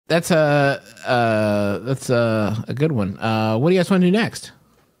that's a good one. What do you guys want to do next?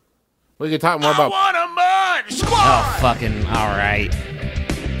 We can talk more about. I want a Munch Squad. Oh, fucking all right.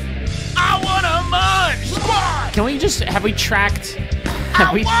 I want a Munch Squad. Can we just have we tracked?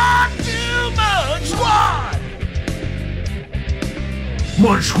 Want to Munch Squad.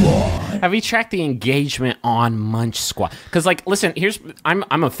 Munch Squad. Have we tracked the engagement on Munch Squad? Because, like, listen,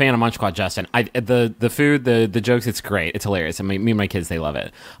 I'm a fan of Munch Squad, Justin. The food, the jokes, it's great. It's hilarious. I mean, me and my kids, they love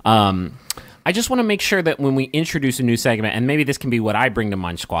it. I just want to make sure that when we introduce a new segment, and maybe this can be what I bring to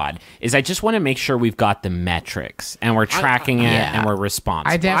Munch Squad, is I just want to make sure we've got the metrics and we're tracking it and we're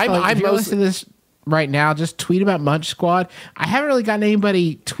responsible. I definitely. If you're listening to this right now, just tweet about Munch Squad. I haven't really gotten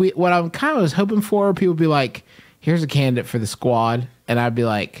anybody tweet. What I'm kind of was hoping for, people be like, "Here's a candidate for the squad," and I'd be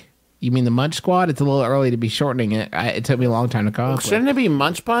like, "You mean the Munch Squad?" It's a little early to be shortening it. It took me a long time to come up with. Shouldn't it be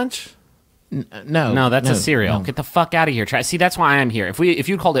Munch Punch? No, that's a cereal. No. Get the fuck out of here. See, that's why I'm here. If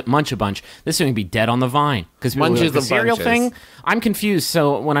you called it Munch a Bunch, this thing would be dead on the vine. Because the cereal thing, I'm confused.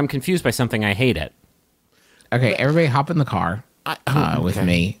 So when I'm confused by something, I hate it. Okay, everybody hop in the car with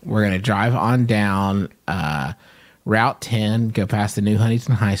me. We're going to drive on down Route 10, go past the New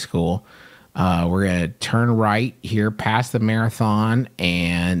Huntington High School. We're going to turn right here past the Marathon.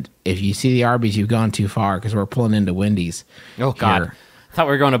 And if you see the Arby's, you've gone too far because we're pulling into Wendy's. Oh, God. Here. I thought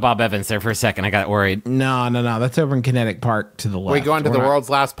we were going to Bob Evans there for a second. I got worried. No. That's over in Kinetic Park to the left. We're going to the world's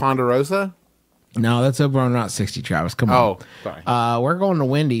last Ponderosa? No, that's over on Route 60, Travis. Come on. Oh, sorry. We're going to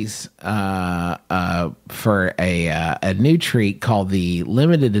Wendy's for a new treat called the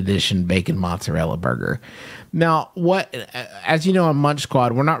limited edition Bacon Mozzarella Burger. Now, as you know, on Munch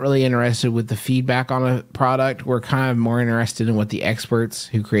Squad, we're not really interested with the feedback on a product. We're kind of more interested in what the experts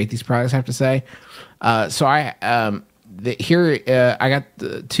who create these products have to say. So I got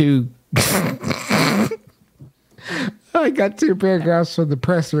two. I got two paragraphs from the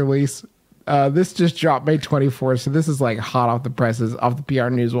press release. This just dropped May 24th, so this is like hot off the presses, off the PR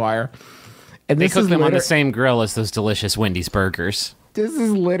Newswire. And they cook them on the same grill as those delicious Wendy's burgers. This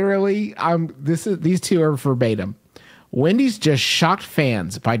is literally, these two are verbatim. Wendy's just shocked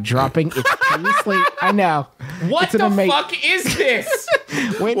fans by dropping its previously. I know. What the fuck is this?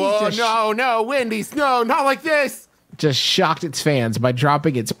 Wendy's Wendy's, no, not like this. Just shocked its fans by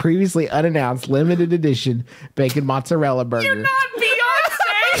dropping its previously unannounced limited edition Bacon Mozzarella Burger. You're not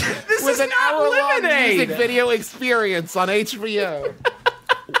Beyonce. This is not Lemonade. Music video experience on HBO.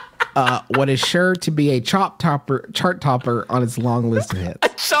 What is sure to be a chart topper on its long list of hits. A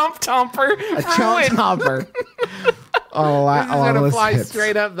chomp topper. A chomp topper. This is going to fly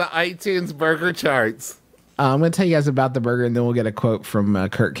straight up the iTunes burger charts. I'm going to tell you guys about the burger, and then we'll get a quote from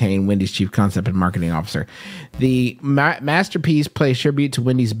Kurt Kane, Wendy's Chief Concept and Marketing Officer. The masterpiece plays tribute to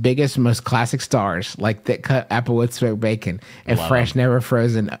Wendy's biggest, most classic stars, like thick-cut Applewood smoked bacon and fresh, never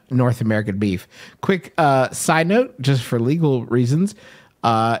frozen North American beef. Quick side note, just for legal reasons,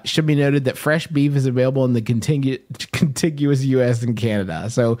 should be noted that fresh beef is available in the contiguous U.S. and Canada.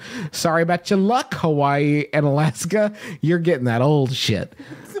 So sorry about your luck, Hawaii and Alaska. You're getting that old shit.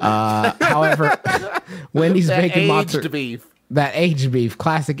 However, Wendy's Bacon Mozzarella beef. That aged beef,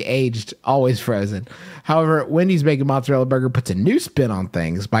 classic aged, always frozen. However, Wendy's Bacon Mozzarella Burger puts a new spin on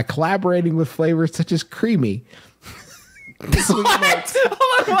things by collaborating with flavors such as creamy. Hold on,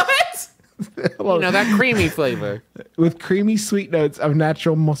 what? That creamy flavor. With creamy sweet notes of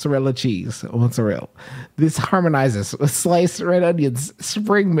natural mozzarella cheese. Mozzarella. This harmonizes with sliced red onions,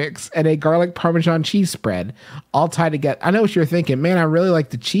 spring mix, and a garlic Parmesan cheese spread, all tied together. I know what you're thinking. Man, I really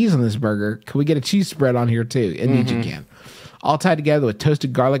like the cheese on this burger. Can we get a cheese spread on here too? Indeed you can. All tied together with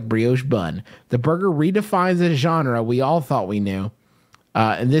toasted garlic brioche bun. The burger redefines a genre we all thought we knew.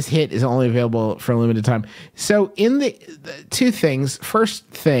 And this hit is only available for a limited time. So in the two things, first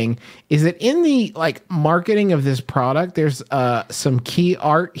thing is that in the marketing of this product, there's some key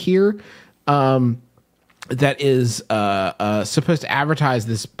art here that is supposed to advertise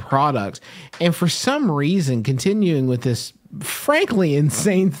this product. And for some reason, continuing with this frankly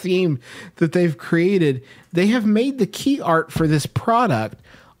insane theme that they've created, they have made the key art for this product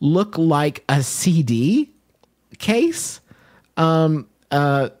look like a CD case.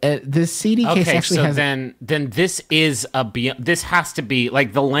 This CD case actually has. Then this is this has to be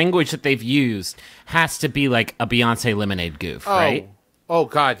like the language that they've used has to be like a Beyonce Lemonade goof, right? Oh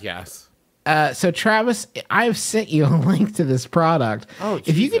God, yes. So Travis, I've sent you a link to this product. Oh,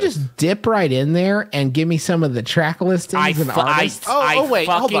 if you could just dip right in there and give me some of the track listings and artists. Wait,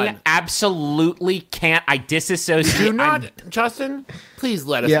 hold on. Absolutely can't. I disassociate. Do not, Justin. Please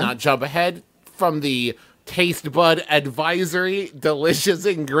let us not jump ahead from the taste bud advisory delicious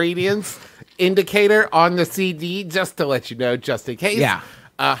ingredients indicator on the CD, just to let you know, just in case.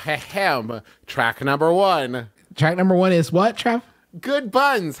 Ahem. Track number 1. Track number 1 is what, Trav? Good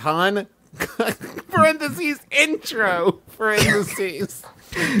buns, hon. Parentheses, intro, parentheses.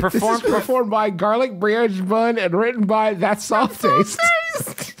 Performed by Garlic Brioche Bun and written by That Soft Taste.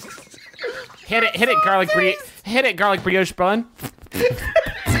 Hit it, garlic brioche bun.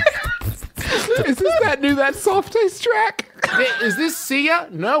 Is this that new That Soft Taste track? Is this Sia?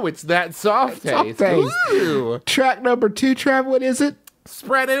 No, it's That Soft Taste. Taste. Ooh. Track number 2, Trav, what is it?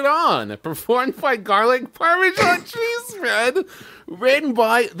 Spread It On, performed by Garlic Parmesan Cheese Spread, written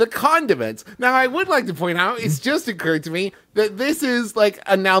by The Condiments. Now, I would like to point out, it's just occurred to me that this is like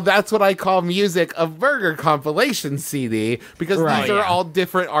a Now That's What I Call Music of Burger compilation CD, because these are all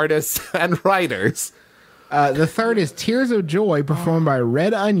different artists and writers. The third is Tears of Joy, performed by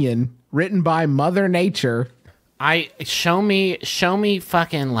Red Onion, written by Mother Nature. Show me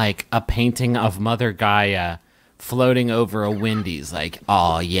fucking like a painting of Mother Gaia floating over a Wendy's, like,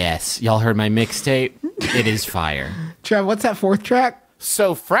 oh yes, y'all heard my mixtape? It is fire. Trev, what's that 4th track?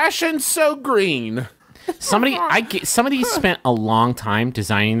 So fresh and so green. Somebody spent a long time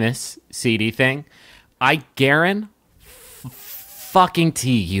designing this CD thing. I fucking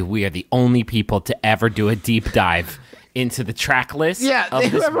you, we are the only people to ever do a deep dive into the track list. Yeah, of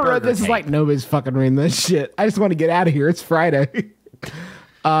whoever wrote this is like, nobody's fucking reading this shit. I just want to get out of here. It's Friday.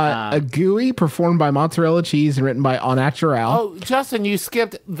 A gooey, performed by Mozzarella Cheese and written by Au Natural. Oh, Justin, you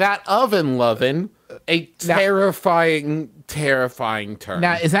skipped That Oven Lovin', a terrifying term.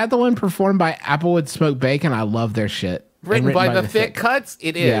 Now, is that the one performed by Applewood Smoked Bacon? I love their shit. Written by the Thick Cuts?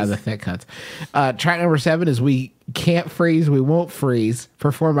 It is. Yeah, the Thick Cuts. Track number 7 is We Can't Freeze, We Won't Freeze,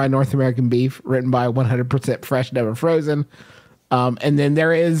 performed by North American Beef, written by 100% Fresh, Never Frozen. And then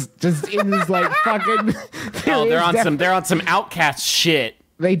there is just in this like fucking. They're on some Outcast shit.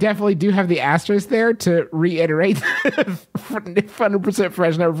 They definitely do have the asterisk there to reiterate that 100%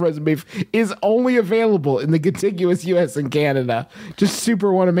 Fresh, Never Frozen Beef is only available in the contiguous U.S. and Canada. Just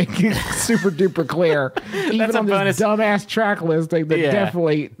super want to make it super duper clear. Even on this dumbass track listing that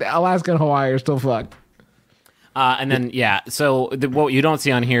definitely Alaska and Hawaii are still fucked. And then, so what you don't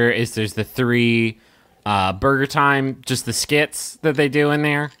see on here is there's the 3 Burger Time, just the skits that they do in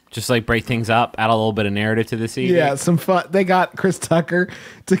there. Just like break things up, add a little bit of narrative to the CD. Yeah, some fun. They got Chris Tucker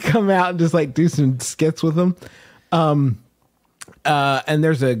to come out and just like do some skits with them. And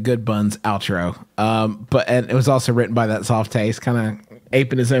there's a Good Buns outro. And it was also written by That Soft Taste, kind of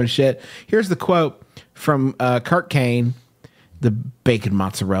aping his own shit. Here's the quote from Kurt Kane. The bacon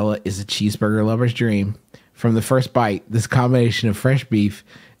mozzarella is a cheeseburger lover's dream. From the first bite, this combination of fresh beef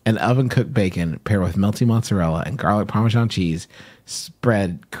and oven-cooked bacon paired with melty mozzarella and garlic Parmesan cheese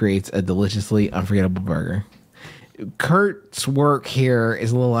spread creates a deliciously unforgettable burger. Kurt's work here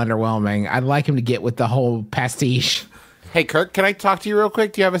is a little underwhelming. I'd like him to get with the whole pastiche. Hey, Kurt, can I talk to you real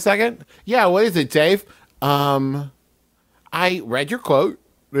quick? Do you have a second? Yeah, what is it, Dave? I read your quote.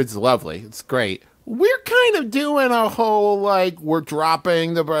 It's lovely. It's great. We're kind of doing a whole, like, we're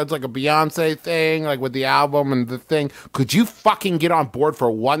dropping it's like a Beyonce thing, like with the album and the thing. Could you fucking get on board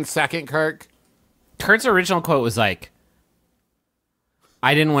for 1 second, Kirk? Kurt's original quote was like,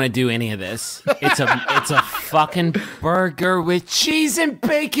 I didn't want to do any of this. It's a fucking burger with cheese and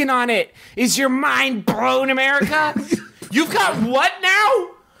bacon on it. Is your mind blown, America? You've got what now?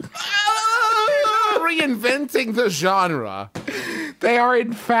 Reinventing the genre. They are,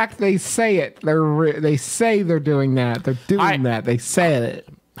 in fact, they say it. They say they're doing that. They're doing that. They say it.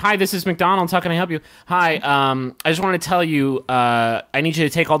 Hi, this is McDonald's. How can I help you? Hi, I just want to tell you, I need you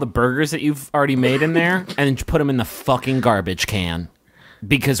to take all the burgers that you've already made in there and put them in the fucking garbage can.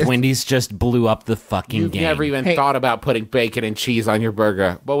 Because Wendy's just blew up the fucking game. You've never even thought about putting bacon and cheese on your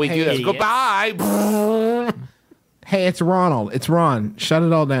burger. But we do this. Idiots. Goodbye. Hey, it's Ronald. It's Ron. Shut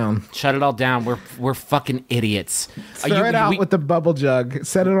it all down. Shut it all down. We're fucking idiots. Throw it out with the bubble jug.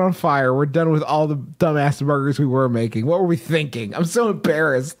 Set it on fire. We're done with all the dumbass burgers we were making. What were we thinking? I'm so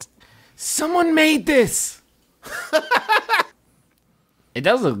embarrassed. Someone made this. It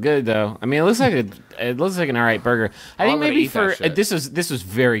does look good though. I mean, it looks like an alright burger. I think maybe this was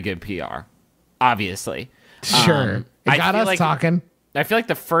very good PR. Obviously, sure. It got us talking. I feel like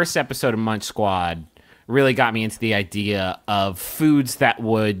the first episode of Munch Squad really got me into the idea of foods that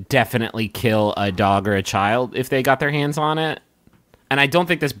would definitely kill a dog or a child if they got their hands on it. And I don't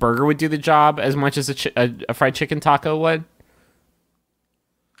think this burger would do the job as much as a fried chicken taco would.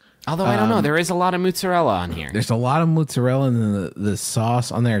 Although I don't know, there is a lot of mozzarella on here. There's a lot of mozzarella and the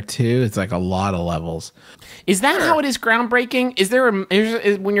sauce on there too. It's like a lot of levels. Is that how it is groundbreaking? Is there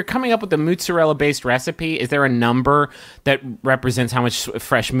when you're coming up with a mozzarella-based recipe, is there a number that represents how much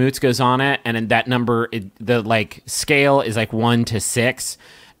fresh mozz goes on it? And that number, the like scale is like 1 to 6.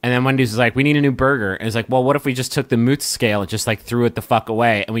 And then Wendy's was like, we need a new burger. And it's like, well, what if we just took the Moots scale and just like threw it the fuck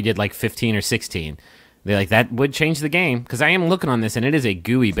away and we did like 15 or 16? They're like, that would change the game. Because I am looking on this and it is a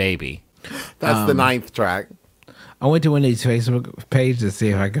gooey baby. That's the 9th track. I went to Wendy's Facebook page to see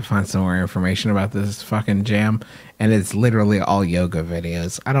if I could find some more information about this fucking jam, and it's literally all yoga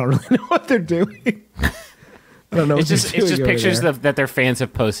videos. I don't really know what they're doing. I don't know. It's just pictures that their fans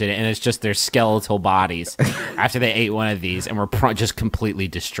have posted, and it's just their skeletal bodies after they ate one of these, and were just completely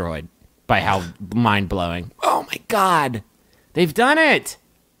destroyed by how mind blowing. Oh my god, they've done it!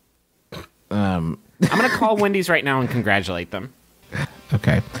 I'm gonna call Wendy's right now and congratulate them.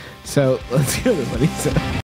 Okay, so let's hear what he said.